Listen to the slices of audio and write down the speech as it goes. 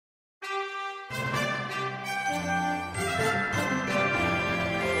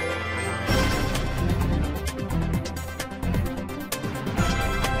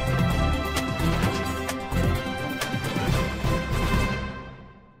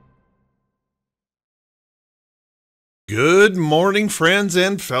Good morning, friends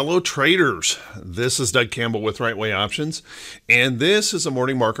and fellow traders. This is Doug Campbell with Right Way Options, and this is a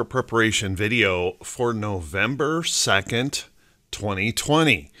morning market preparation video for November 2nd,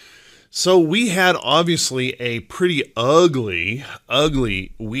 2020. So we had obviously a pretty ugly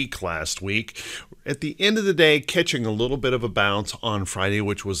week last week. At the end of the day, catching a little bit of a bounce on Friday,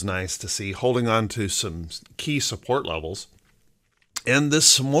 which was nice to see, holding on to some key support levels. And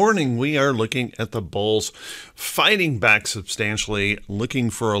this morning, we are looking at the bulls fighting back substantially,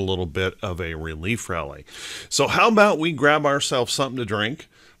 looking for a little bit of a relief rally. So how about we grab ourselves something to drink?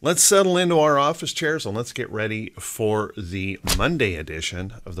 Let's settle into our office chairs and let's get ready for the Monday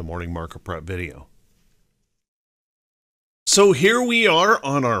edition of the Morning Market Prep video. So here we are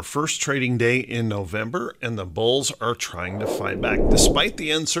on our first trading day in November, and the bulls are trying to fight back despite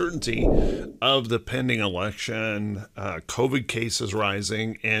the uncertainty of the pending election, COVID cases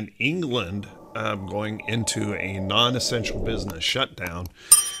rising, and England going into a non-essential business shutdown.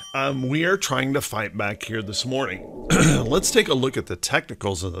 We are trying to fight back here this morning. Let's take a look at the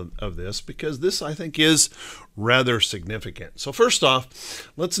technicals of this, because this, I think, is rather significant. So first off,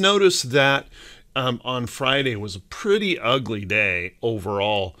 let's notice that on Friday was a pretty ugly day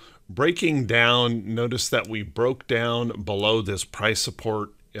overall. Breaking down, notice that we broke down below this price support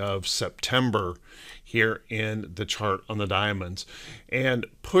of September here in the chart on the diamonds and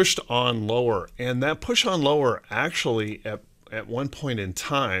pushed on lower. And that push on lower actually at one point in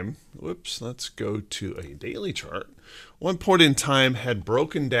time, whoops, let's go to a daily chart. One point in time had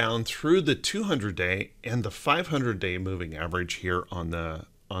broken down through the 200-day and the 500-day moving average here on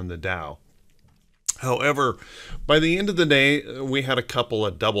the Dow. However, by the end of the day, we had a couple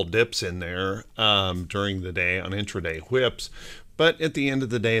of double dips in there during the day on intraday whips. But at the end of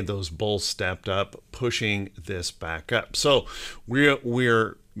the day, those bulls stepped up, pushing this back up. So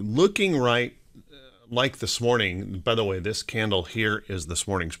we're looking right like this morning. By the way, this candle here is this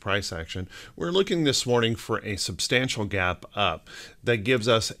morning's price action. We're looking this morning for a substantial gap up that gives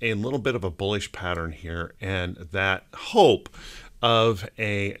us a little bit of a bullish pattern here, and that hope of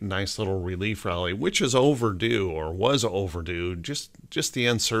a nice little relief rally, which is overdue or was overdue. Just the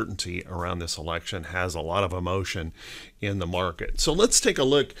uncertainty around this election has a lot of emotion in the market. So let's take a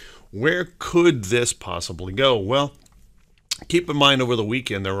look. Where could this possibly go? Well, keep in mind, over the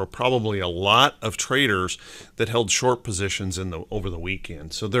weekend, there were probably a lot of traders that held short positions over the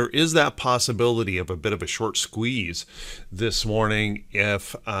weekend. So there is that possibility of a bit of a short squeeze this morning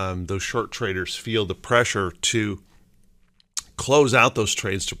if those short traders feel the pressure to close out those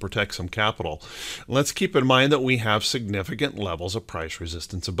trades to protect some capital. Let's keep in mind that we have significant levels of price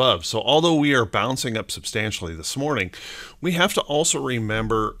resistance above. So although we are bouncing up substantially this morning, we have to also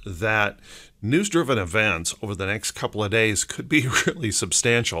remember that news-driven events over the next couple of days could be really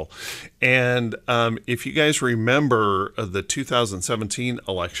substantial. And if you guys remember the 2017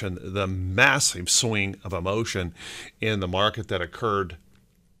 election, the massive swing of emotion in the market that occurred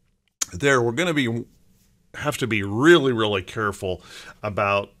there, we're going to have to be really careful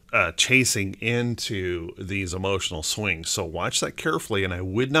about chasing into these emotional swings. So watch that carefully, and I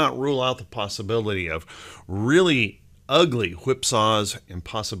would not rule out the possibility of really ugly whipsaws and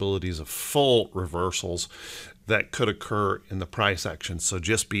possibilities of full reversals that could occur in the price action. So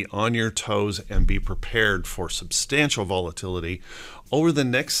just be on your toes and be prepared for substantial volatility over the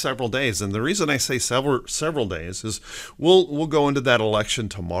next several days. And the reason I say several days is we'll go into that election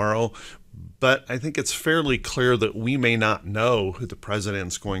tomorrow, but I think it's fairly clear that we may not know who the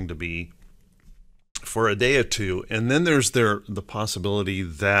president's going to be for a day or two. And then there's the possibility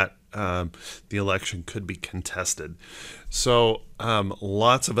that the election could be contested. So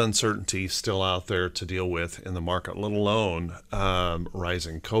lots of uncertainty still out there to deal with in the market, let alone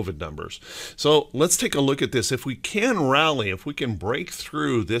rising COVID numbers. So let's take a look at this. If we can rally, if we can break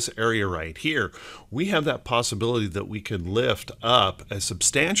through this area right here, we have that possibility that we could lift up. A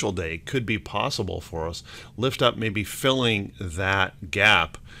substantial day could be possible for us. Lift up, maybe filling that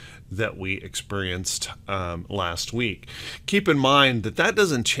gap that we experienced last week. Keep in mind that that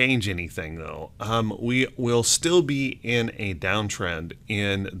doesn't change anything, though. We will still be in a downtrend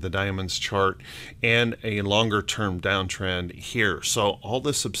in the diamonds chart and a longer term downtrend here. So all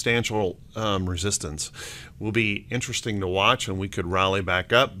this substantial resistance will be interesting to watch, and we could rally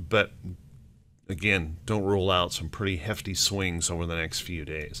back up, but again, don't rule out some pretty hefty swings over the next few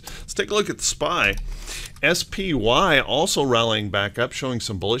days. Let's take a look at the SPY. SPY also rallying back up, showing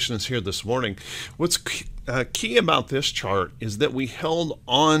some bullishness here this morning. What's key about this chart is that we held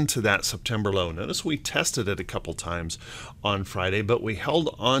on to that September low. Notice we tested it a couple times on Friday, but we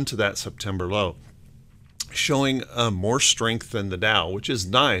held on to that September low. showing more strength than the Dow, which is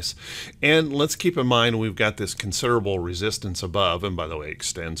nice. And let's keep in mind we've got this considerable resistance above, and by the way,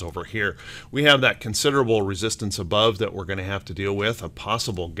 extends over here. We have that considerable resistance above that we're going to have to deal with, a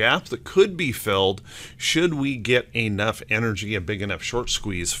possible gap that could be filled should we get enough energy, a big enough short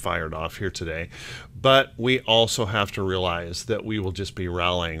squeeze fired off here today. But we also have to realize that we will just be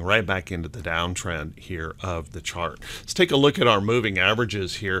rallying right back into the downtrend here of the chart. Let's take a look at our moving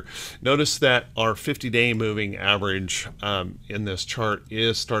averages here. Notice that our 50-day moving average in this chart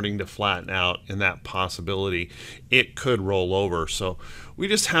is starting to flatten out, and that possibility it could roll over. So we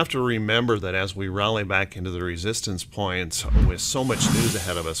just have to remember that as we rally back into the resistance points with so much news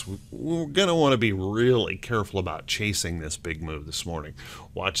ahead of us, we're going to want to be really careful about chasing this big move this morning.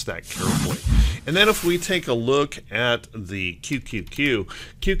 Watch that carefully. And then if we take a look at the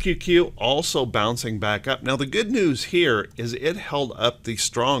QQQ also bouncing back up. Now the good news here is it held up the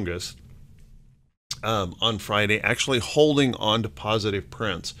strongest on Friday, actually holding on to positive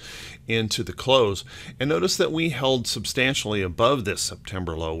prints into the close. And notice that we held substantially above this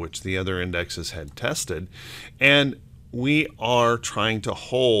September low, which the other indexes had tested. And we are trying to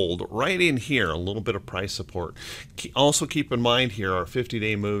hold right in here, a little bit of price support. Also keep in mind here, our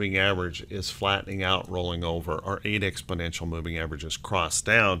 50-day moving average is flattening out, rolling over. Our 8 exponential moving average is crossed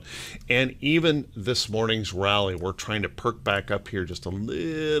down. And even this morning's rally, we're trying to perk back up here just a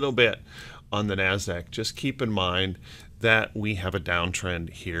little bit on the NASDAQ. Just keep in mind that we have a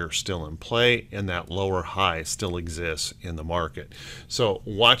downtrend here still in play, and that lower high still exists in the market. So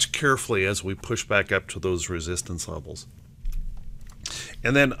watch carefully as we push back up to those resistance levels.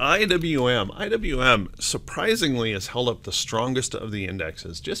 And then IWM surprisingly has held up the strongest of the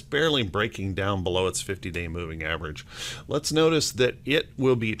indexes, just barely breaking down below its 50-day moving average. Let's notice that it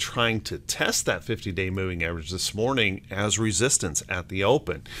will be trying to test that 50-day moving average this morning as resistance at the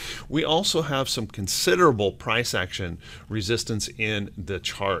open. We also have some considerable price action resistance in the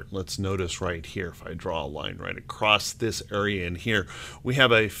chart. Let's notice right here, if I draw a line right across this area in here, we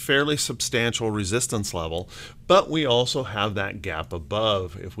have a fairly substantial resistance level, but we also have that gap above.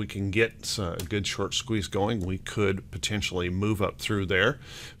 If we can get a good short squeeze going, we could potentially move up through there,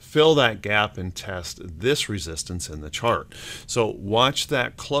 fill that gap, and test this resistance in the chart. So watch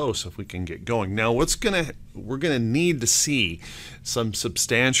that close if we can get going. Now, we're gonna need to see some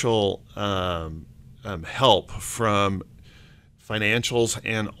substantial help from financials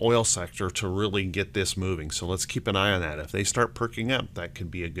and oil sector to really get this moving. So let's keep an eye on that. If they start perking up, that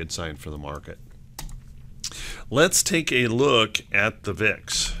could be a good sign for the market. Let's take a look at the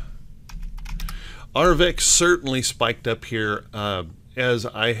VIX. Our VIX certainly spiked up here, as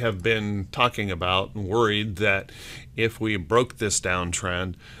I have been talking about, and worried that if we broke this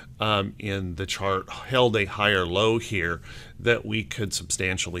downtrend in the chart, held a higher low here, that we could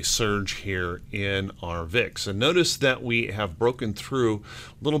substantially surge here in our VIX. And notice that we have broken through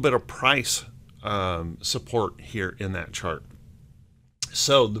a little bit of price support here in that chart.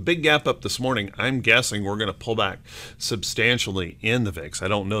 So the big gap up this morning, I'm guessing we're going to pull back substantially in the VIX. I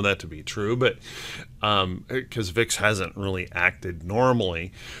don't know that to be true, but because VIX hasn't really acted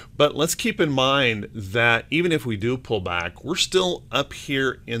normally. But let's keep in mind that even if we do pull back, we're still up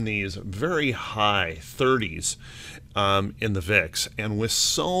here in these very high 30s in the VIX. And with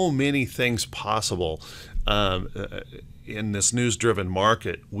so many things possible in this news-driven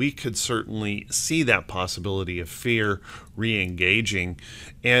market, we could certainly see that possibility of fear re-engaging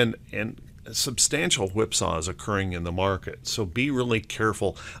and substantial whipsaws occurring in the market. So be really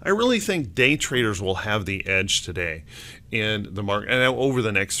careful. I really think day traders will have the edge today in the market and over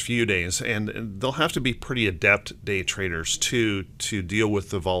the next few days, and they'll have to be pretty adept day traders too to deal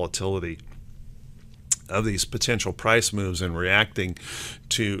with the volatility of these potential price moves and reacting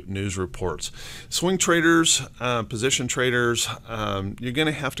to news reports. Swing traders, position traders, you're going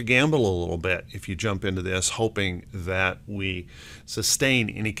to have to gamble a little bit if you jump into this, hoping that we sustain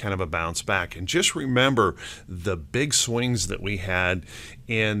any kind of a bounce back. And just remember the big swings that we had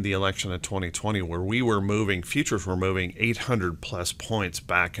in the election of 2020, where we were moving, futures were moving 800 plus points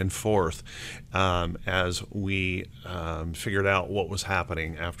back and forth as we figured out what was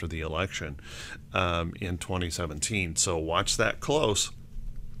happening after the election in 2017. So watch that close.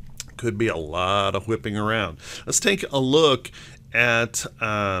 Could be a lot of whipping around. Let's take a look at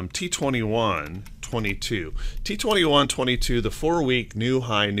T21.22. T21.22, the 4-week new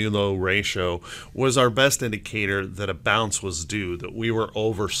high, new low ratio, was our best indicator that a bounce was due, that we were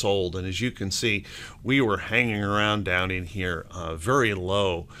oversold. And as you can see, we were hanging around down in here very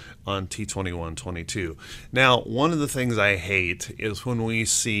low on T21.22. Now, one of the things I hate is when we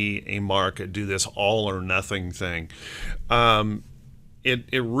see a market do this all or nothing thing.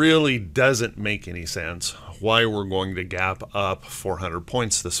 it really doesn't make any sense why we're going to gap up 400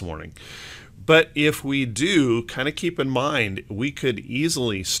 points this morning. But if we do, kind of keep in mind, we could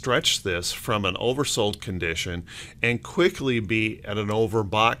easily stretch this from an oversold condition and quickly be at an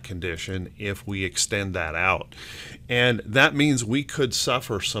overbought condition if we extend that out. And that means we could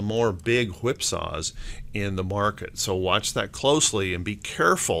suffer some more big whipsaws in the market. So watch that closely and be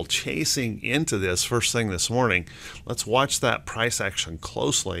careful chasing into this first thing this morning. Let's watch that price action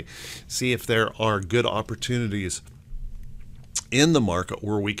closely, see if there are good opportunities in the market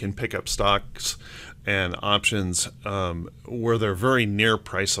where we can pick up stocks and options where they're very near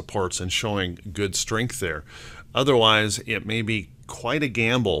price supports and showing good strength there. Otherwise, it may be quite a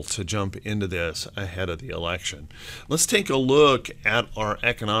gamble to jump into this ahead of the election. Let's take a look at our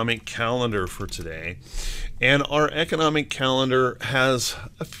economic calendar for today. And our economic calendar has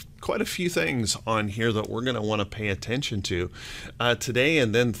quite a few things on here that we're going to want to pay attention to today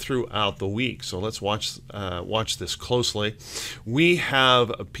and then throughout the week. So let's watch this closely. We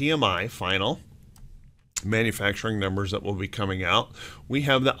have a PMI final manufacturing numbers that will be coming out. We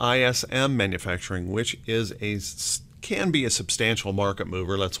have the ISM manufacturing, which can be a substantial market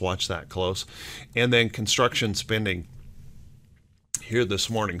mover. Let's watch that close. And then construction spending here this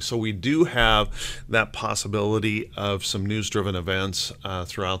morning. So we do have that possibility of some news-driven events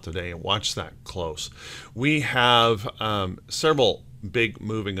throughout the day. Watch that close. We have several big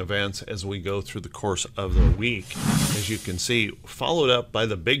moving events as we go through the course of the week, as you can see, followed up by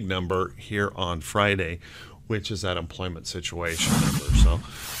the big number here on Friday, which is that employment situation number. So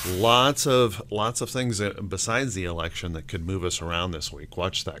lots of things besides the election that could move us around this week.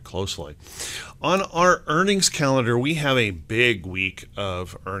 Watch that closely. On our earnings calendar, we have a big week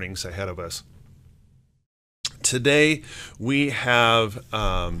of earnings ahead of us. Today we have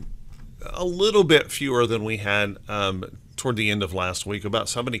a little bit fewer than we had toward the end of last week. About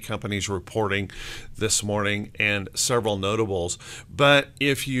 70 companies reporting this morning and several notables. But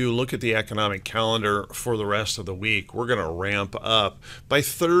if you look at the economic calendar for the rest of the week, we're going to ramp up. By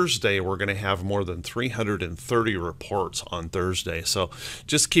Thursday, we're going to have more than 330 reports on Thursday. So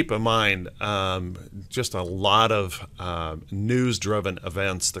just keep in mind, just a lot of news-driven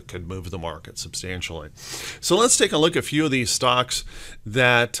events that could move the market substantially. So let's take a look at a few of these stocks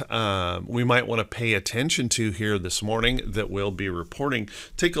that we might want to pay attention to here this morning that will be reporting.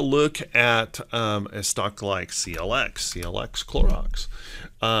 Take a look at a stock like CLX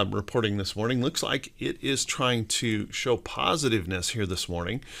Clorox, reporting this morning. Looks like it is trying to show positiveness here this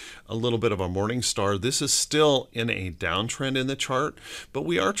morning. A little bit of a morning star. This is still in a downtrend in the chart, but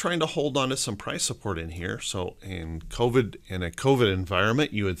we are trying to hold on to some price support in here. So in a COVID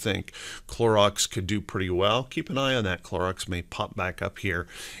environment, you would think Clorox could do pretty well. Keep an eye on that. Clorox may pop back up here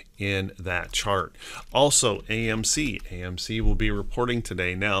in that chart. Also, AMC will be reporting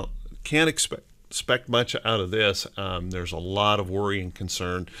today. Now, can't expect much out of this. There's a lot of worry and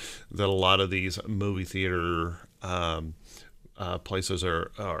concern that a lot of these movie theater places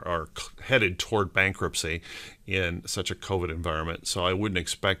are headed toward bankruptcy in such a COVID environment. So I wouldn't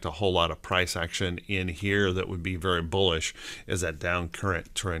expect a whole lot of price action in here that would be very bullish as that down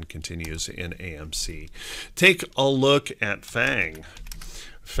current trend continues in AMC. Take a look at FANG.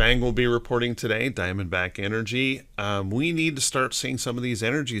 FANG will be reporting today, Diamondback Energy. We need to start seeing some of these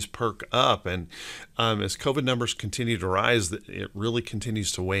energies perk up. And as COVID numbers continue to rise, it really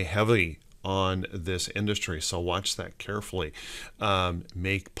continues to weigh heavy on this industry. So watch that carefully.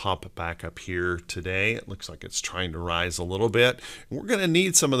 May pop back up here today. It looks like it's trying to rise a little bit. We're going to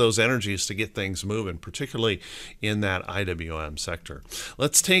need some of those energies to get things moving, particularly in that IWM sector.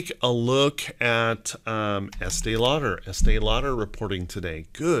 Let's take a look at Estee Lauder. Estee Lauder reporting today.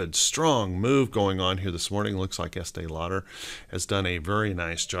 Good, strong move going on here this morning. Looks like Estee Lauder has done a very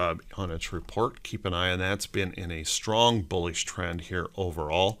nice job on its report. Keep an eye on that. It's been in a strong bullish trend here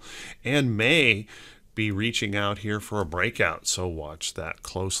overall, and may be reaching out here for a breakout, so watch that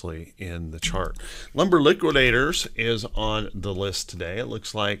closely in the chart. Lumber Liquidators is on the list today. It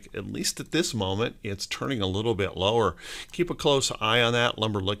looks like, at least at this moment, it's turning a little bit lower. Keep a close eye on that.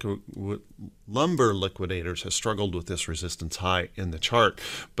 Lumber Liquidators has struggled with this resistance high in the chart,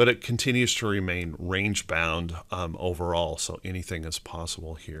 but it continues to remain range bound overall, so anything is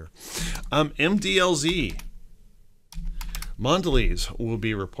possible here. MDLZ. Mondelez will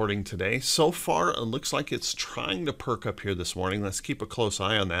be reporting today. So far, it looks like it's trying to perk up here this morning. Let's keep a close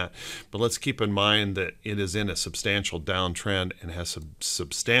eye on that. But let's keep in mind that it is in a substantial downtrend and has some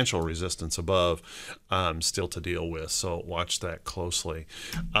substantial resistance above still to deal with. So watch that closely.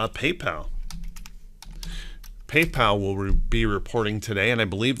 PayPal. PayPal will be reporting today, and I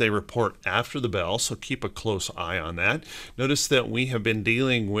believe they report after the bell, so keep a close eye on that. Notice that we have been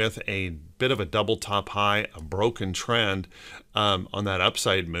dealing with a bit of a double top high, a broken trend on that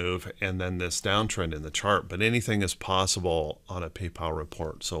upside move, and then this downtrend in the chart. But anything is possible on a PayPal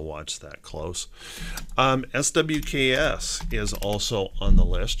report, so watch that close. SWKS is also on the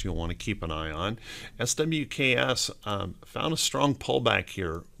list you'll want to keep an eye on. SWKS found a strong pullback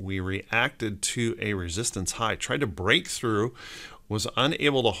here. We reacted to a resistance high, tried to break through, was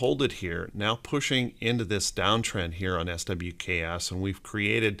unable to hold it here, now pushing into this downtrend here on SWKS, and we've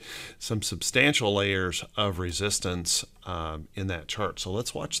created some substantial layers of resistance in that chart. So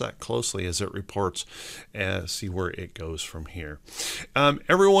let's watch that closely as it reports and see where it goes from here.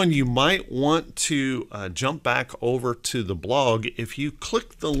 Everyone, you might want to jump back over to the blog. If you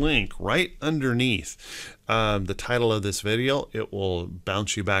click the link right underneath the title of this video, it will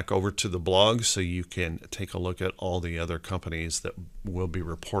bounce you back over to the blog so you can take a look at all the other companies that will be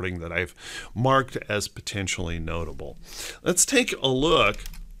reporting that I've marked as potentially notable. Let's take a look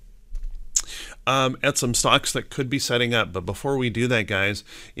at some stocks that could be setting up. But before we do that, guys,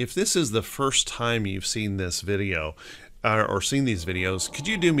 if this is the first time you've seen this video or seen these videos, could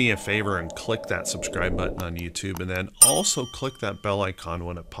you do me a favor and click that subscribe button on YouTube, and then also click that bell icon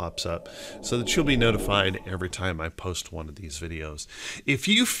when it pops up so that you'll be notified every time I post one of these videos. If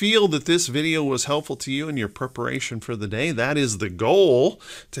you feel that this video was helpful to you in your preparation for the day, that is the goal,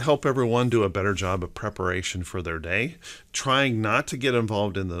 to help everyone do a better job of preparation for their day, trying not to get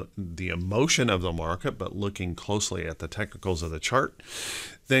involved in the emotion of the market, but looking closely at the technicals of the chart.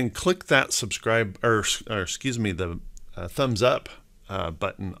 Then click that subscribe, or excuse me, the thumbs up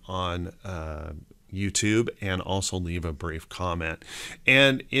button on YouTube, and also leave a brief comment.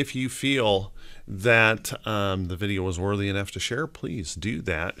 And if you feel that the video was worthy enough to share, please do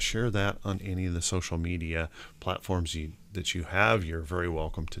that. Share that on any of the social media platforms that you have. You're very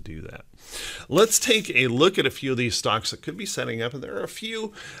welcome to do that. Let's take a look at a few of these stocks that could be setting up, and there are a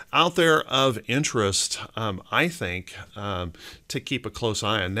few out there of interest, I think, to keep a close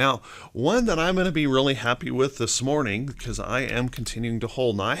eye on. Now, one that I'm going to be really happy with this morning, because I am continuing to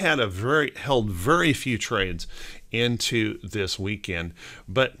hold, and I had held very few trades into this weekend,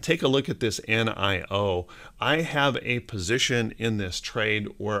 but take a look at this NIO. I have a position in this trade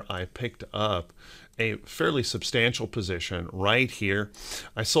where I picked up a fairly substantial position right here.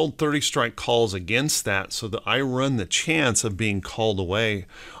 I sold 30 strike calls against that so that I run the chance of being called away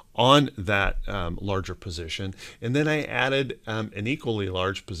on that larger position, and then I added an equally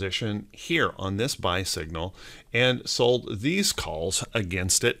large position here on this buy signal and sold these calls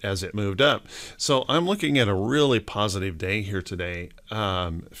against it as it moved up. So I'm looking at a really positive day here today,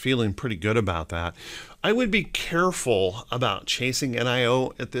 feeling pretty good about that. I would be careful about chasing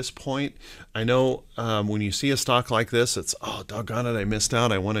NIO at this point. I know when you see a stock like this, it's, oh, doggone it, I missed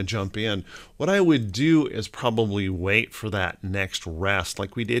out, I want to jump in. What I would do is probably wait for that next rest,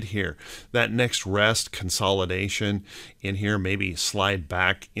 like we did here. That next rest, consolidation in here, maybe slide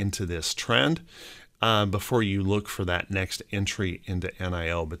back into this trend before you look for that next entry into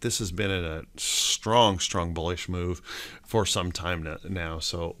NIO. But this has been in a strong bullish move for some time now,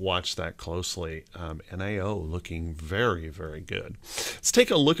 so watch that closely. NIO looking very good. Let's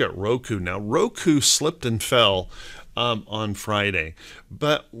take a look at Roku. Now, Roku slipped and fell on Friday,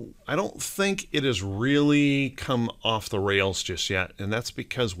 but I don't think it has really come off the rails just yet, and that's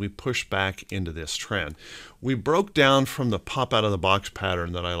because we pushed back into this trend. We broke down from the pop out of the box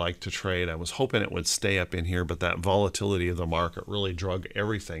pattern that I like to trade. I was hoping it would stay up in here, but that volatility of the market really drug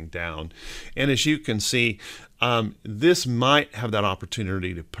everything down. And as you can see, this might have that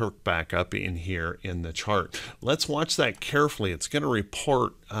opportunity to perk back up in here in the chart. Let's watch that carefully. It's going to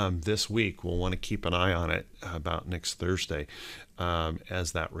report this week. We'll want to keep an eye on it about next Thursday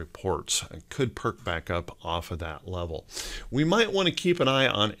as that reports. It could perk back up off of that level. We might want to keep an eye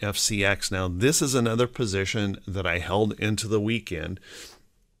on FCX. Now, this is another position that I held into the weekend,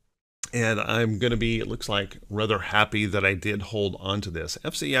 and I'm going to be, it looks like, rather happy that I did hold on to this.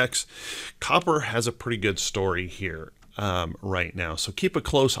 FCX, copper has a pretty good story here right now. So keep a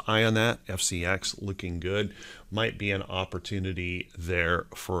close eye on that. FCX looking good. Might be an opportunity there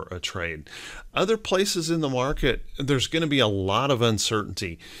for a trade. Other places in the market, there's going to be a lot of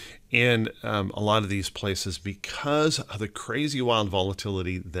uncertainty. in a lot of these places because of the crazy wild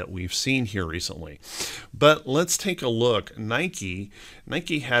volatility that we've seen here recently. But let's take a look. Nike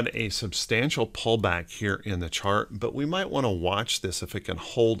had a substantial pullback here in the chart, but we might want to watch this if it can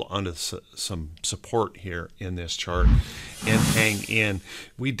hold onto some support here in this chart and hang in.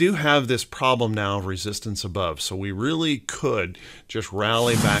 We do have this problem now of resistance above, so we really could just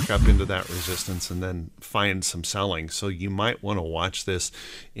rally back up into that resistance and then find some selling. So you might want to watch this.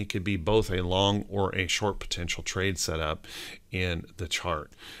 It could be both a long or a short potential trade setup in the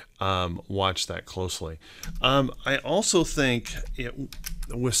chart. Watch that closely. I also think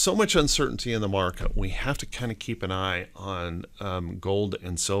with so much uncertainty in the market, we have to kind of keep an eye on gold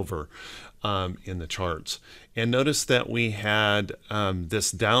and silver in the charts. And notice that we had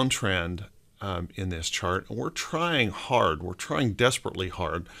this downtrend in this chart, and we're trying desperately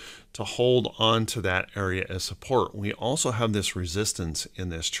hard to hold on to that area as support. We also have this resistance in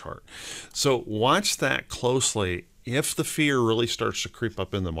this chart. So watch that closely. If the fear really starts to creep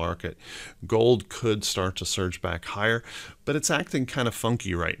up in the market, gold could start to surge back higher, but it's acting kind of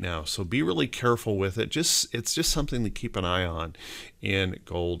funky right now. So be really careful with it. It's just something to keep an eye on in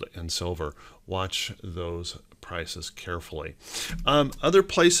gold and silver. Watch those prices carefully. Other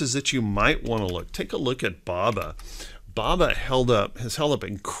places that you might want to look, take a look at BABA. BABA has held up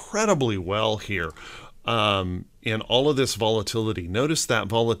incredibly well here in all of this volatility. Notice that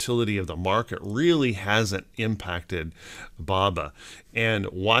volatility of the market really hasn't impacted BABA. And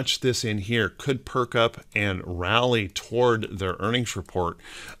watch this in here, could perk up and rally toward their earnings report.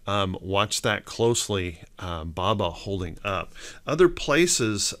 Watch that closely, BABA holding up. Other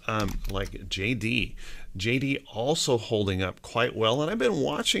places like JD also holding up quite well, and I've been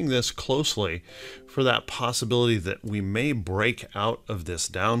watching this closely for that possibility that we may break out of this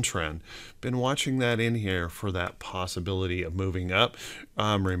downtrend. Been watching that in here for that possibility of moving up.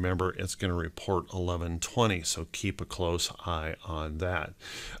 Remember, it's going to report 1120, so keep a close eye on that.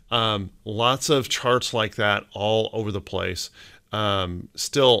 Lots of charts like that all over the place,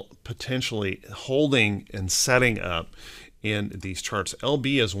 still potentially holding and setting up in these charts.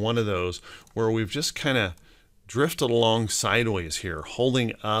 LB is one of those where we've just kind of drifted along sideways here,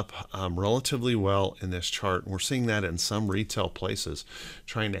 holding up relatively well in this chart. We're seeing that in some retail places,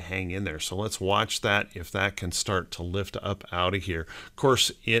 trying to hang in there. So let's watch that if that can start to lift up out of here. Of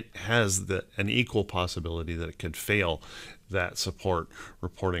course, it has an equal possibility that it could fail that support,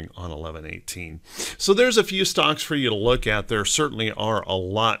 reporting on 1118. So there's a few stocks for you to look at. There certainly are a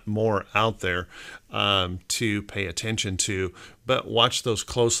lot more out there to pay attention to, but watch those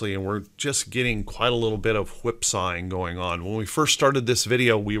closely. And we're just getting quite a little bit of whipsawing going on. When we first started this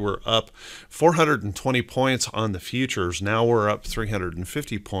video, we were up 420 points on the futures. Now we're up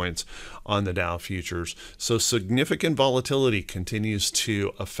 350 points on the Dow futures. So significant volatility continues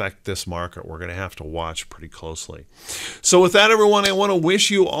to affect this market. We're going to have to watch pretty closely. So with that, everyone, I want to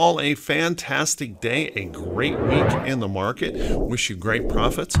wish you all a fantastic day, a great week in the market. Wish you great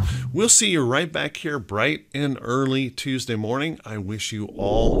profits. We'll see you right back here bright and early Tuesday morning. I wish you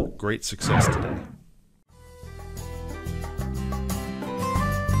all great success today.